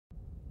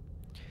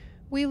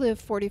We live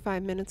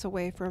 45 minutes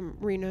away from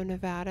Reno,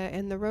 Nevada,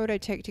 and the road I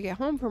take to get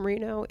home from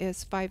Reno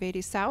is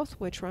 580 South,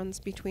 which runs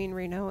between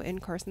Reno and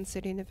Carson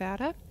City,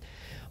 Nevada.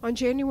 On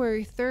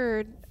January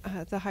 3rd,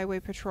 the Highway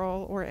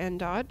Patrol, or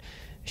NDOT,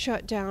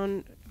 shut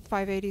down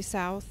 580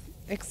 South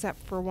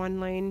except for one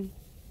lane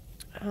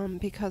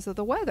because of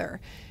the weather.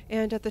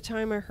 And at the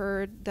time, I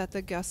heard that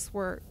the gusts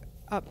were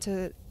up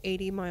to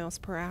 80 miles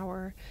per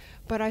hour.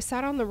 But I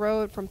sat on the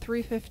road from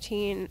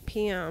 3:15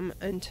 p.m.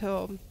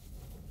 until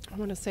I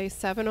want to say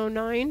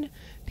 7:09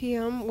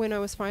 p.m. when I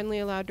was finally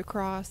allowed to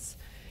cross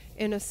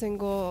in a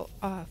single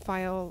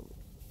file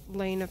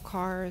lane of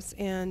cars.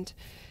 And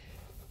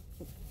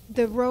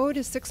the road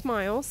is 6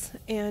 miles,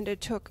 and it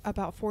took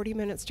about 40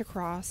 minutes to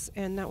cross,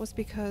 and that was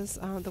because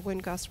the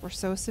wind gusts were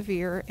so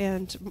severe,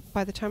 and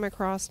by the time I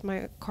crossed,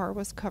 my car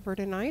was covered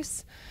in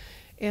ice.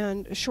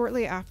 And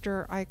shortly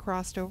after I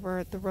crossed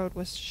over, the road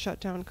was shut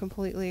down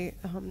completely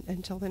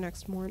until the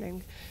next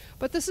morning.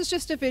 But this is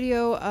just a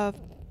video of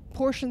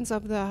portions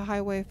of the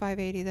Highway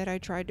 580 that I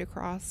tried to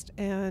cross,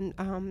 and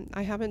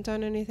I haven't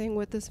done anything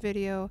with this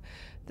video.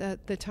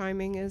 The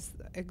timing is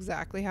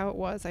exactly how it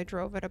was. I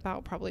drove at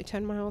about probably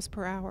 10 miles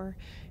per hour,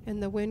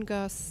 and the wind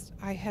gusts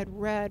I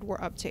had read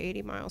were up to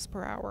 80 miles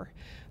per hour.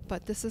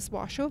 But this is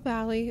Washoe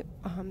Valley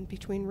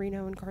between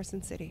Reno and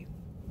Carson City.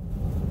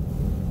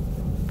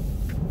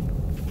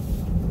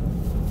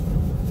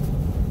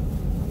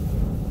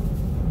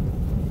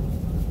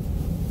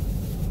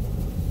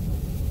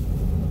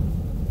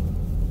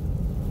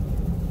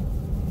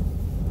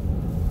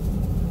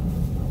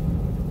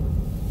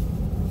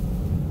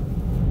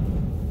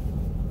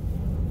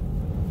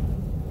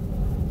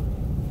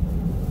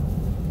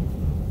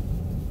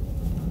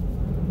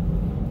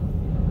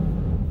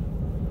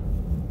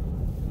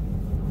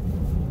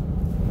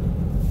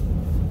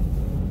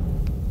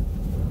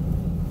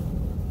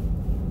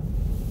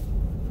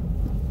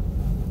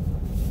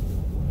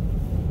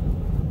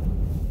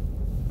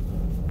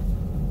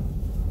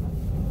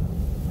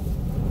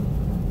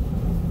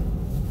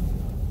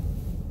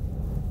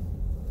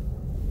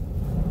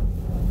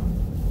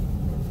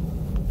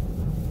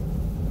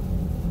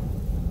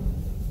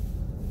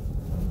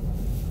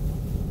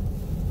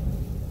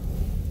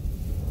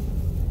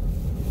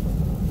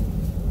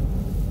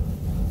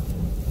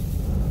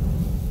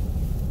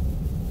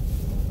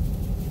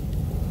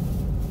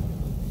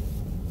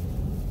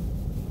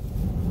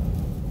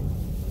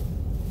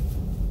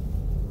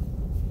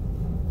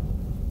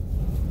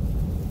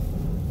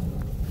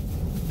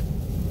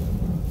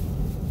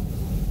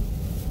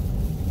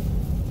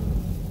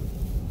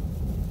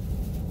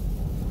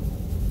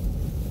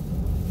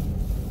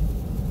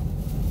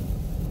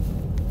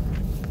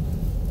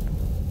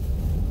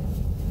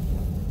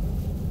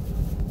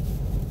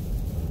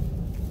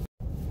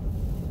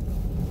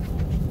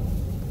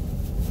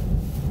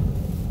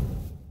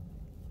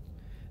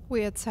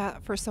 We had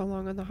sat for so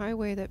long on the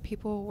highway that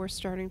people were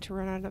starting to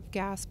run out of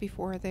gas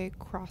before they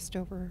crossed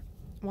over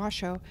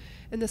Washoe.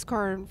 And this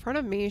car in front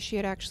of me, she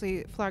had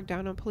actually flagged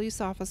down a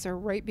police officer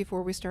right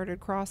before we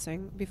started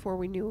crossing, before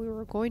we knew we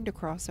were going to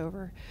cross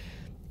over.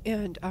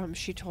 And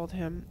she told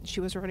him she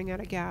was running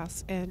out of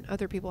gas, and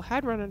other people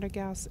had run out of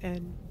gas,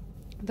 and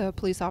the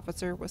police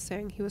officer was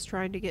saying he was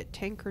trying to get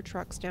tanker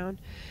trucks down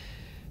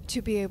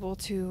to be able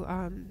to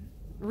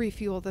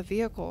refuel the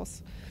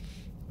vehicles.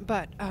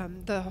 But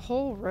the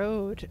whole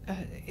road,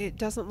 it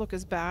doesn't look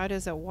as bad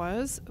as it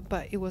was,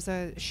 but it was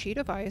a sheet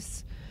of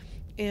ice.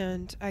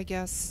 And I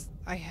guess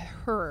I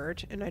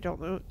heard, and I don't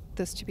know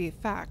this to be a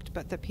fact,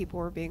 but that people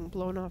were being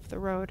blown off the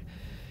road.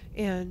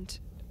 And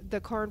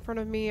the car in front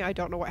of me, I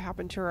don't know what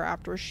happened to her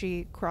after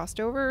she crossed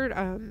over.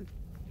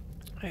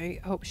 I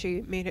hope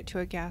she made it to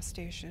a gas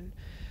station.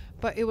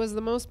 But it was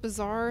the most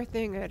bizarre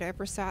thing I'd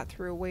ever sat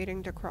through,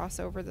 waiting to cross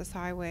over this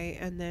highway,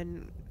 and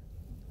then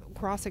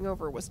crossing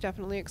over was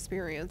definitely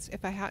experience.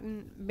 If I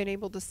hadn't been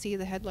able to see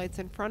the headlights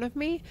in front of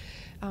me,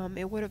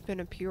 it would have been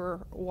a pure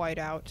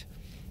whiteout.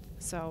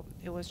 So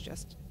it was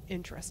just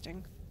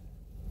interesting.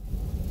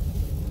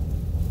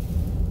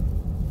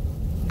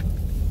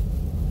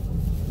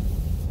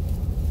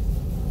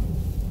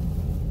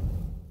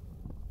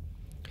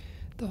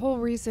 The whole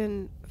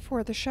reason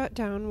for the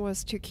shutdown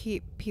was to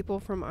keep people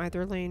from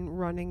either lane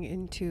running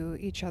into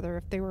each other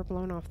if they were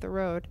blown off the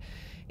road.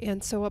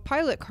 And so a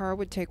pilot car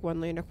would take one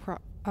lane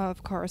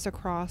of cars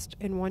across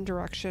in one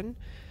direction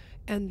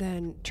and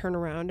then turn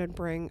around and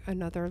bring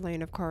another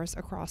lane of cars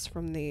across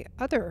from the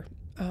other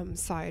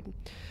side.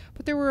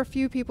 But there were a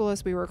few people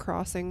as we were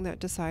crossing that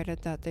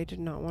decided that they did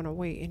not want to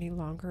wait any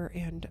longer,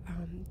 and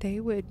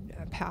they would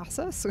pass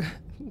us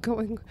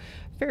going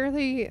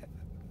fairly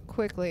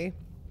quickly.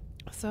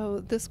 So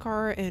this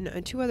car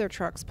and two other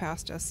trucks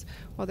passed us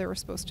while they were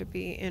supposed to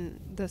be in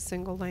the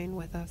single lane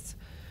with us.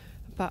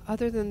 But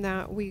other than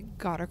that, we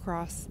got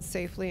across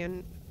safely,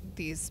 and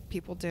these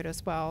people did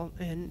as well.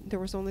 And there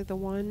was only the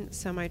one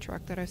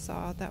semi-truck that I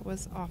saw that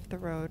was off the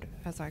road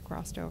as I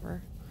crossed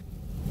over.